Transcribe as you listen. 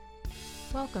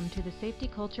Welcome to the Safety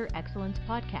Culture Excellence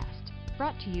Podcast,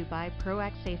 brought to you by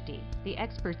ProAct Safety, the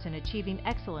experts in achieving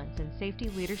excellence in safety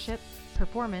leadership,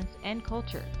 performance, and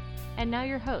culture. And now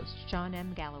your host, John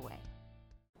M. Galloway.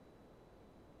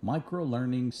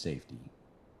 Microlearning Safety.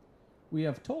 We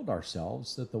have told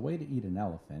ourselves that the way to eat an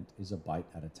elephant is a bite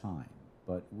at a time,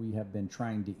 but we have been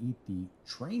trying to eat the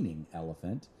training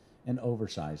elephant in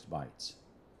oversized bites.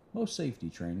 Most safety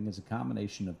training is a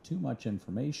combination of too much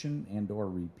information and/or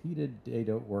repeated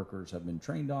data workers have been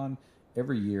trained on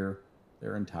every year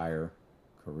their entire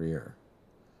career.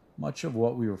 Much of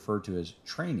what we refer to as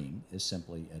training is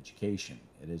simply education.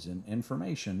 It is an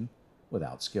information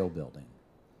without skill building.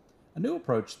 A new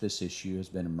approach to this issue has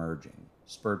been emerging,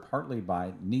 spurred partly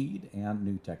by need and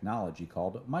new technology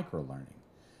called microlearning.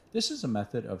 This is a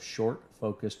method of short,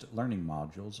 focused learning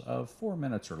modules of 4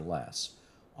 minutes or less,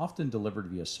 often delivered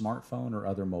via smartphone or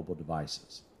other mobile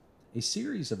devices. A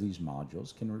series of these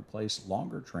modules can replace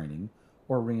longer training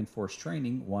or reinforce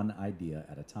training one idea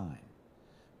at a time.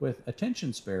 With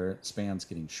attention spans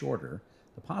getting shorter,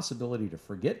 the possibility to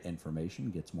forget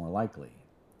information gets more likely.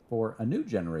 For a new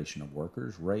generation of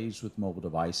workers raised with mobile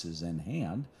devices in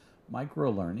hand,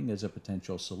 microlearning is a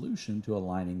potential solution to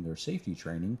aligning their safety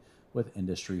training with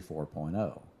Industry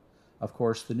 4.0. Of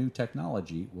course, the new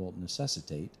technology will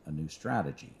necessitate a new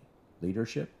strategy,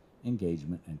 leadership,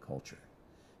 engagement, and culture.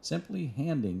 Simply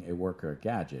handing a worker a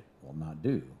gadget will not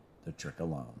do the trick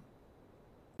alone.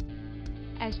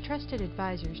 As trusted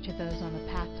advisors to those on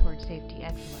the path toward safety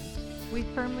excellence, we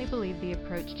firmly believe the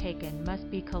approach taken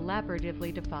must be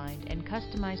collaboratively defined and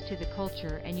customized to the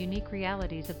culture and unique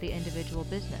realities of the individual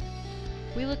business.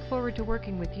 We look forward to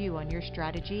working with you on your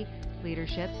strategy,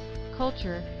 leadership,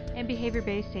 culture, and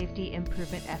behavior-based safety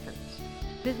improvement efforts.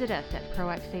 Visit us at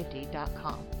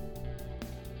proactsafety.com.